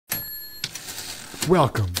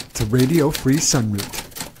Welcome to Radio Free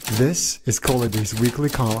Sunroot. This is Collider's weekly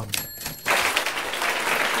column.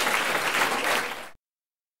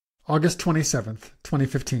 August 27th,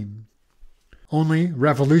 2015. Only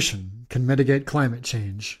revolution can mitigate climate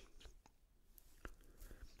change.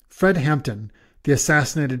 Fred Hampton, the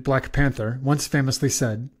assassinated Black Panther, once famously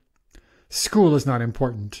said, "School is not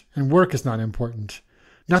important, and work is not important.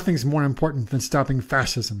 Nothing's more important than stopping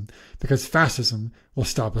fascism, because fascism will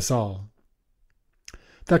stop us all."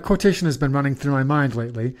 That quotation has been running through my mind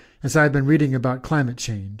lately as I have been reading about climate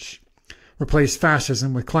change. Replace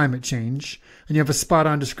fascism with climate change, and you have a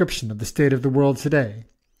spot-on description of the state of the world today.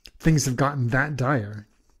 Things have gotten that dire.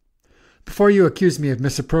 Before you accuse me of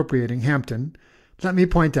misappropriating Hampton, let me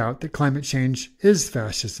point out that climate change is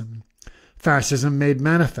fascism. Fascism made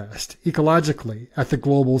manifest, ecologically, at the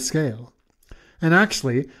global scale. And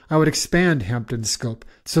actually, I would expand Hampton's scope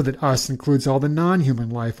so that us includes all the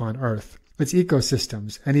non-human life on Earth, its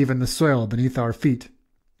ecosystems, and even the soil beneath our feet.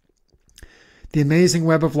 The amazing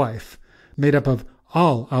web of life, made up of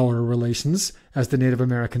all our relations, as the Native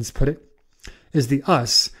Americans put it, is the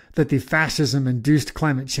us that the fascism-induced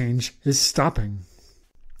climate change is stopping.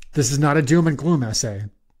 This is not a doom and gloom essay.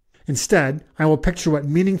 Instead, I will picture what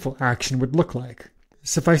meaningful action would look like.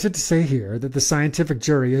 Suffice it to say here that the scientific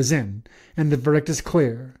jury is in, and the verdict is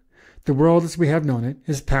clear. The world as we have known it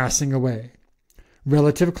is passing away.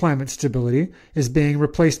 Relative climate stability is being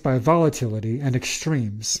replaced by volatility and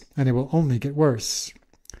extremes, and it will only get worse.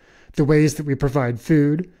 The ways that we provide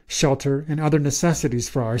food, shelter, and other necessities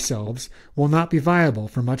for ourselves will not be viable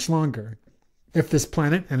for much longer. If this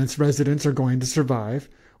planet and its residents are going to survive,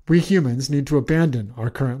 we humans need to abandon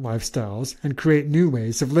our current lifestyles and create new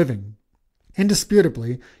ways of living.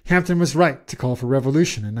 Indisputably, Hampton was right to call for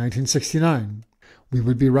revolution in 1969. We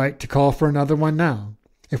would be right to call for another one now.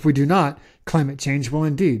 If we do not, climate change will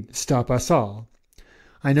indeed stop us all.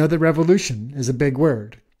 I know that revolution is a big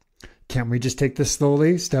word. Can't we just take this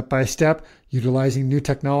slowly, step by step, utilizing new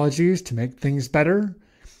technologies to make things better?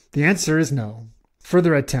 The answer is no.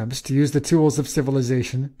 Further attempts to use the tools of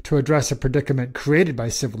civilization to address a predicament created by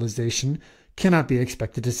civilization cannot be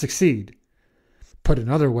expected to succeed. Put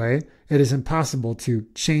another way, it is impossible to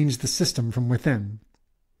change the system from within.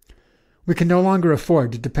 We can no longer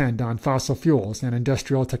afford to depend on fossil fuels and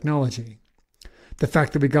industrial technology. The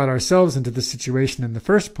fact that we got ourselves into this situation in the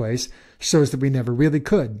first place shows that we never really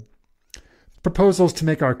could. Proposals to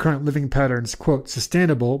make our current living patterns, quote,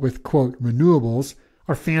 sustainable with, quote, renewables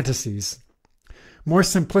are fantasies. More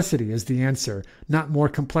simplicity is the answer, not more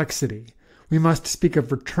complexity. We must speak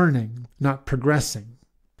of returning, not progressing.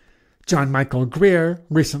 John Michael Greer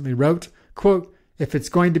recently wrote, quote, "If it's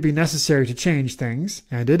going to be necessary to change things,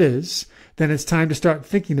 and it is, then it's time to start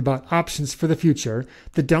thinking about options for the future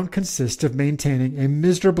that don't consist of maintaining a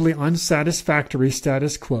miserably unsatisfactory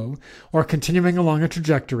status quo or continuing along a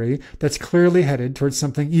trajectory that's clearly headed towards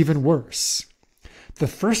something even worse. The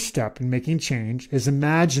first step in making change is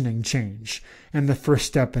imagining change, and the first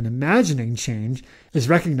step in imagining change is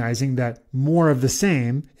recognizing that more of the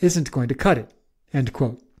same isn't going to cut it." End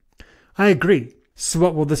quote. I agree. So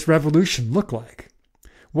what will this revolution look like?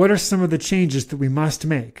 What are some of the changes that we must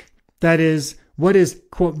make? That is, what is,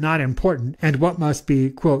 quote, not important and what must be,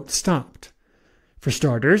 quote, stopped? For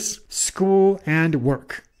starters, school and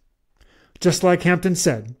work. Just like Hampton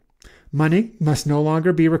said, money must no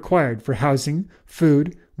longer be required for housing,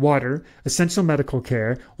 food, water, essential medical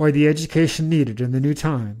care, or the education needed in the new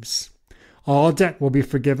times. All debt will be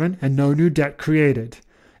forgiven and no new debt created.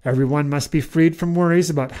 Everyone must be freed from worries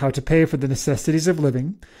about how to pay for the necessities of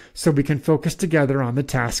living, so we can focus together on the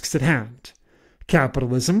tasks at hand.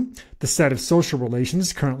 Capitalism, the set of social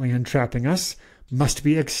relations currently entrapping us, must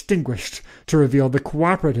be extinguished to reveal the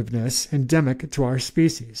cooperativeness endemic to our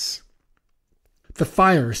species. The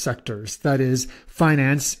fire sectors, that is,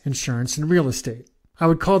 finance, insurance, and real estate. I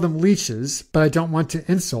would call them leeches, but I don't want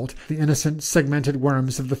to insult the innocent segmented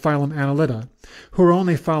worms of the phylum Annelida, who are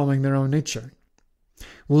only following their own nature.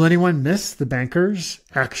 Will anyone miss the bankers,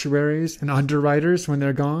 actuaries, and underwriters when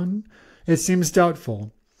they're gone? It seems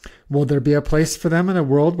doubtful. Will there be a place for them in a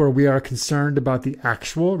world where we are concerned about the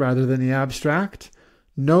actual rather than the abstract?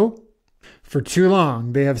 No. For too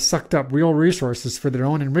long, they have sucked up real resources for their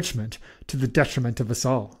own enrichment to the detriment of us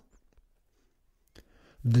all.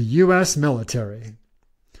 The U.S. military.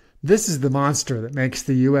 This is the monster that makes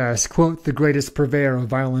the U.S., quote, the greatest purveyor of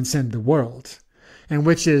violence in the world, and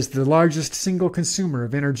which is the largest single consumer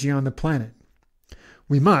of energy on the planet.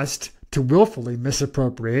 We must, to willfully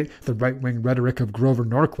misappropriate the right-wing rhetoric of Grover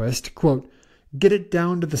Norquist, quote, get it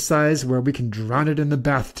down to the size where we can drown it in the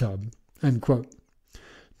bathtub, end quote.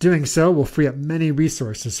 Doing so will free up many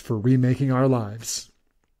resources for remaking our lives.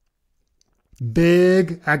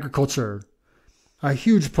 Big agriculture. A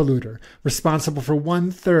huge polluter, responsible for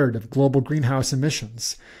 1/3 of global greenhouse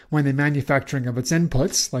emissions, when the manufacturing of its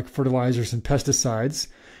inputs, like fertilizers and pesticides,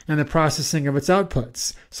 and the processing of its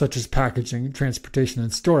outputs, such as packaging, transportation,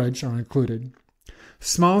 and storage, are included.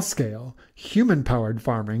 Small-scale, human-powered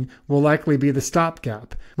farming will likely be the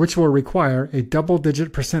stopgap, which will require a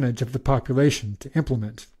double-digit percentage of the population to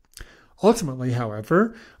implement. Ultimately,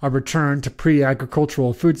 however, a return to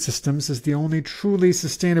pre-agricultural food systems is the only truly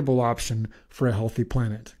sustainable option for a healthy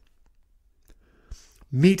planet.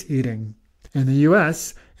 Meat eating. In the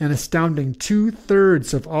U.S., an astounding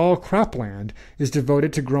 2/3 of all cropland is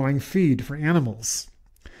devoted to growing feed for animals.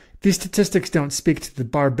 These statistics don't speak to the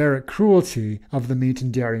barbaric cruelty of the meat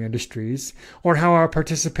and dairy industries, or how our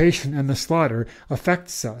participation in the slaughter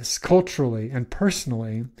affects us culturally and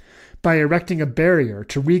personally, by erecting a barrier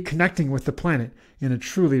to reconnecting with the planet in a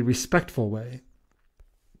truly respectful way.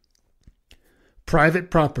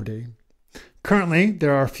 Private property. Currently,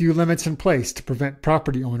 there are few limits in place to prevent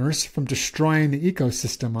property owners from destroying the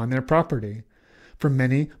ecosystem on their property. For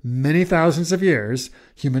many, many thousands of years,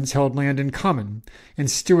 humans held land in common and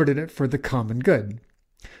stewarded it for the common good.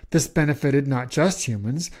 This benefited not just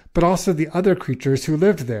humans, but also the other creatures who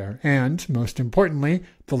lived there and, most importantly,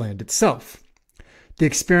 the land itself. The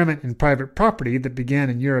experiment in private property that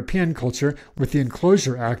began in European culture with the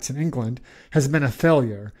Enclosure Acts in England has been a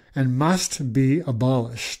failure and must be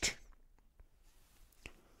abolished.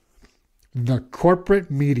 The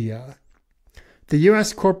corporate media. The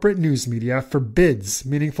U.S. corporate news media forbids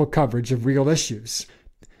meaningful coverage of real issues.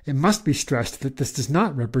 It must be stressed that this does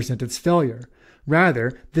not represent its failure.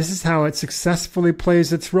 Rather, this is how it successfully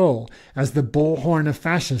plays its role as the bullhorn of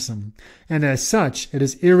fascism, and as such it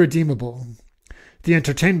is irredeemable. The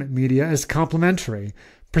entertainment media is complementary,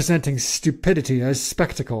 presenting stupidity as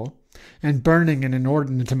spectacle, and burning an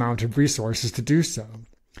inordinate amount of resources to do so.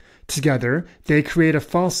 Together, they create a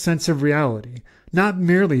false sense of reality, not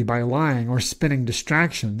merely by lying or spinning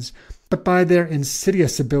distractions, but by their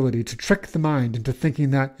insidious ability to trick the mind into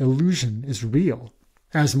thinking that illusion is real.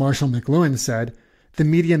 As Marshall McLuhan said, the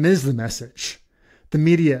medium is the message. The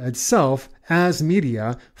media itself, as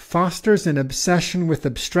media, fosters an obsession with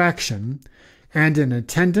abstraction and an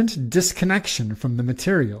attendant disconnection from the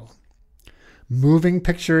material. Moving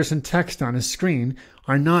pictures and text on a screen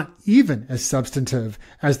are not even as substantive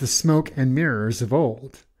as the smoke and mirrors of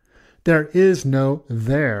old. There is no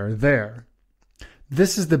there.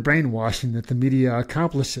 This is the brainwashing that the media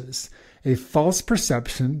accomplishes, a false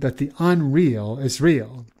perception that the unreal is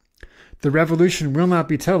real. The revolution will not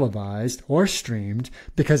be televised or streamed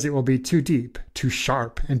because it will be too deep, too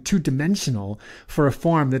sharp, and too dimensional for a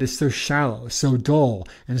form that is so shallow, so dull,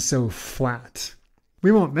 and so flat.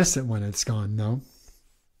 We won't miss it when it's gone, though.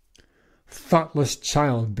 Thoughtless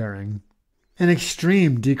childbearing. An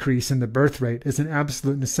extreme decrease in the birth rate is an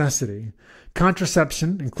absolute necessity.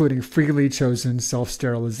 Contraception, including freely chosen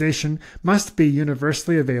self-sterilization, must be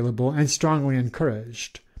universally available and strongly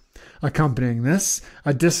encouraged. Accompanying this,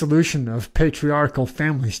 a dissolution of patriarchal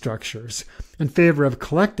family structures in favor of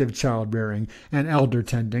collective child-rearing and elder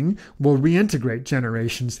tending will reintegrate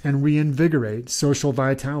generations and reinvigorate social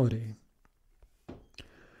vitality.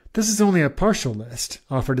 This is only a partial list,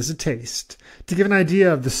 offered as a taste, to give an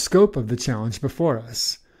idea of the scope of the challenge before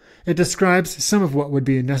us. It describes some of what would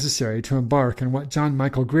be necessary to embark on what John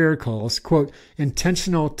Michael Greer calls, quote,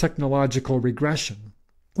 intentional technological regression,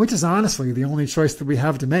 which is honestly the only choice that we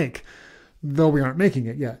have to make, though we aren't making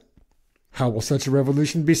it yet. How will such a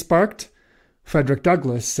revolution be sparked? Frederick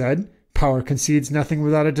Douglass said, "Power concedes nothing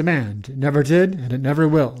without a demand. It never did, and it never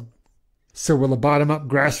will." So will a bottom-up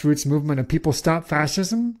grassroots movement of people stop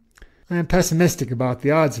fascism? I am pessimistic about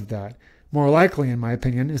the odds of that. More likely, in my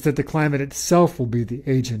opinion, is that the climate itself will be the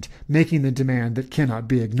agent, making the demand that cannot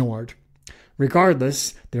be ignored.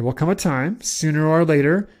 Regardless, there will come a time, sooner or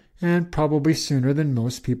later, and probably sooner than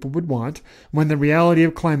most people would want, when the reality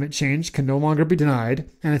of climate change can no longer be denied,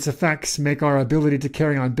 and its effects make our ability to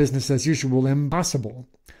carry on business as usual impossible.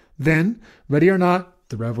 Then, ready or not,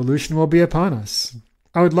 the revolution will be upon us.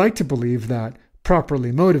 I would like to believe that,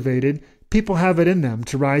 properly motivated, people have it in them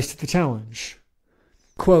to rise to the challenge.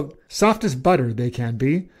 Quote, soft as butter they can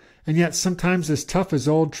be, and yet sometimes as tough as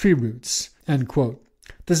old tree roots. End quote.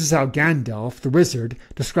 This is how Gandalf, the wizard,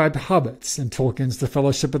 described hobbits in Tolkien's The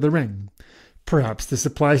Fellowship of the Ring. Perhaps this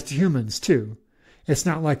applies to humans, too. It's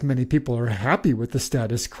not like many people are happy with the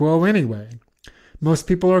status quo anyway. Most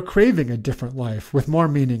people are craving a different life with more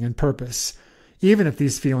meaning and purpose, even if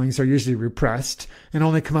these feelings are usually repressed and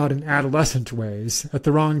only come out in adolescent ways at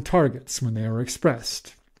the wrong targets when they are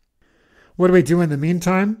expressed. What do we do in the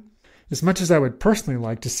meantime? As much as I would personally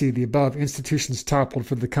like to see the above institutions toppled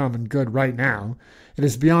for the common good right now, it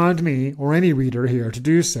is beyond me or any reader here to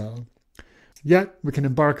do so. Yet we can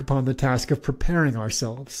embark upon the task of preparing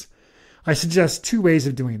ourselves. I suggest two ways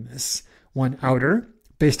of doing this. One outer,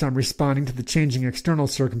 based on responding to the changing external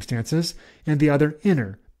circumstances, and the other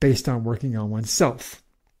inner, based on working on oneself.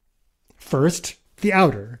 First, the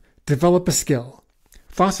outer. Develop a skill.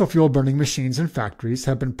 Fossil fuel burning machines and factories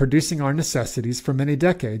have been producing our necessities for many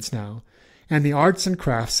decades now, and the arts and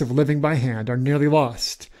crafts of living by hand are nearly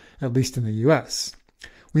lost, at least in the U.S.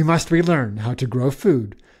 We must relearn how to grow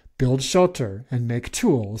food, build shelter, and make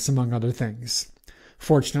tools, among other things.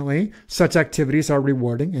 Fortunately, such activities are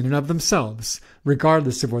rewarding in and of themselves,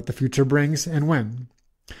 regardless of what the future brings and when.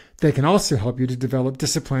 They can also help you to develop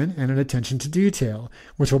discipline and an attention to detail,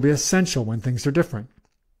 which will be essential when things are different.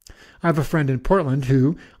 I have a friend in Portland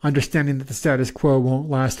who, understanding that the status quo won't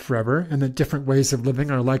last forever and that different ways of living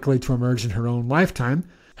are likely to emerge in her own lifetime,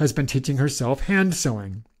 has been teaching herself hand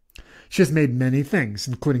sewing. She has made many things,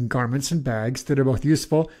 including garments and bags that are both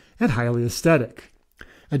useful and highly aesthetic.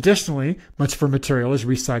 Additionally, much of her material is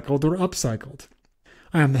recycled or upcycled.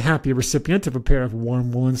 I am the happy recipient of a pair of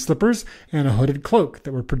warm woolen slippers and a hooded cloak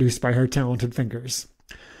that were produced by her talented fingers.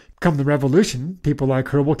 Come the revolution, people like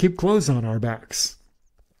her will keep clothes on our backs.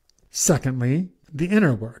 Secondly, the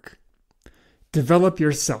inner work. Develop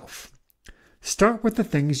yourself. Start with the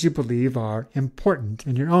things you believe are important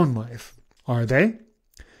in your own life. Are they?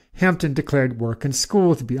 Hampton declared work and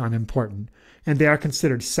school to be unimportant, and they are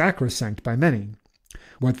considered sacrosanct by many.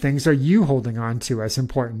 What things are you holding on to as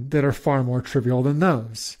important that are far more trivial than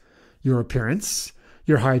those? Your appearance?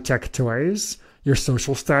 Your high-tech toys? Your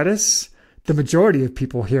social status? The majority of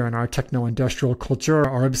people here in our techno-industrial culture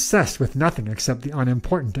are obsessed with nothing except the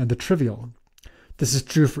unimportant and the trivial. This is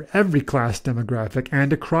true for every class demographic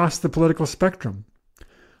and across the political spectrum.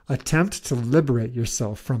 Attempt to liberate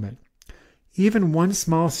yourself from it. Even one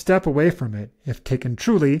small step away from it, if taken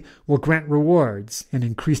truly, will grant rewards in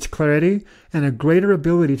increased clarity and a greater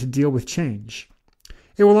ability to deal with change.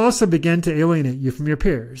 It will also begin to alienate you from your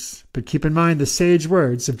peers, but keep in mind the sage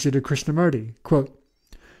words of Jiddu Krishnamurti, quote,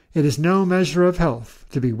 "It is no measure of health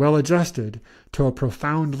to be well adjusted to a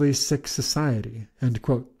profoundly sick society." End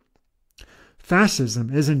quote.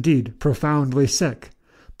 Fascism is indeed profoundly sick,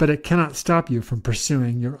 but it cannot stop you from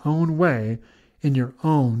pursuing your own way in your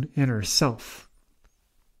own inner self.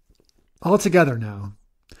 Altogether now,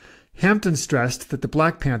 Hampton stressed that the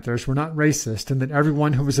Black Panthers were not racist and that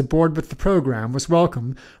everyone who was aboard with the program was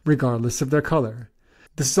welcome regardless of their color.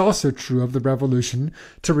 This is also true of the revolution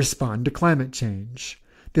to respond to climate change.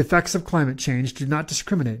 The effects of climate change do not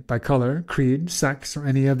discriminate by color, creed, sex, or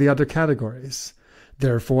any of the other categories.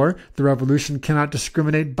 Therefore, the revolution cannot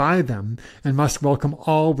discriminate by them and must welcome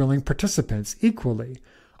all willing participants equally.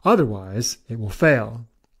 Otherwise, it will fail.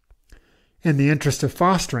 In the interest of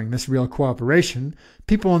fostering this real cooperation,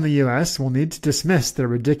 people in the U.S. will need to dismiss their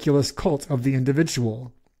ridiculous cult of the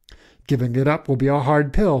individual. Giving it up will be a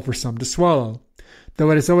hard pill for some to swallow, though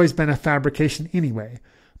it has always been a fabrication anyway,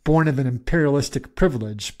 born of an imperialistic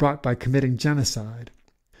privilege brought by committing genocide.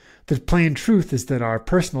 The plain truth is that our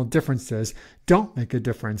personal differences don't make a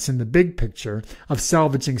difference in the big picture of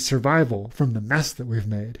salvaging survival from the mess that we've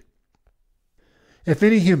made. If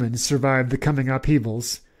any humans survive the coming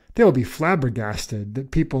upheavals, they will be flabbergasted that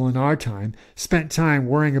people in our time spent time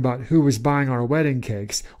worrying about who was buying our wedding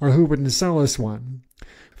cakes or who wouldn't sell us one.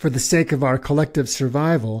 For the sake of our collective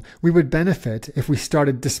survival, we would benefit if we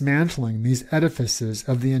started dismantling these edifices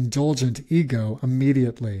of the indulgent ego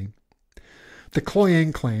immediately. The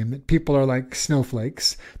cloying claim that people are like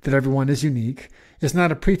snowflakes, that everyone is unique, is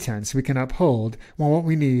not a pretense we can uphold when what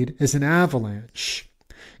we need is an avalanche.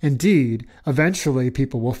 Indeed, eventually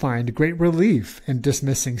people will find great relief in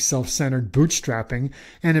dismissing self-centered bootstrapping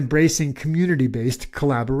and embracing community-based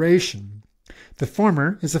collaboration. The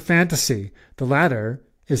former is a fantasy, the latter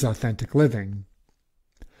is authentic living.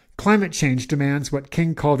 Climate change demands what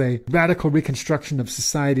King called a radical reconstruction of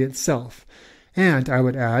society itself, and, I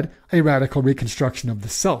would add, a radical reconstruction of the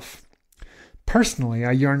self. Personally,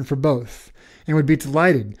 I yearn for both, and would be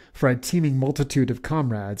delighted for a teeming multitude of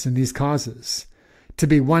comrades in these causes. To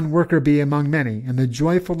be one worker bee among many in the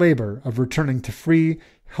joyful labor of returning to free,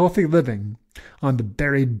 healthy living on the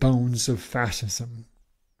buried bones of fascism.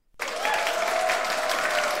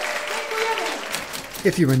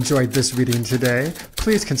 If you enjoyed this reading today,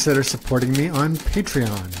 please consider supporting me on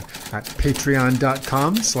Patreon at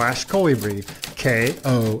patreon.com/Kolibri,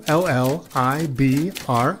 KOLLIBRI.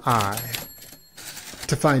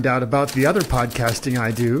 To find out about the other podcasting I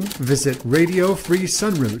do, visit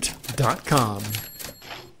radiofreesunroot.com.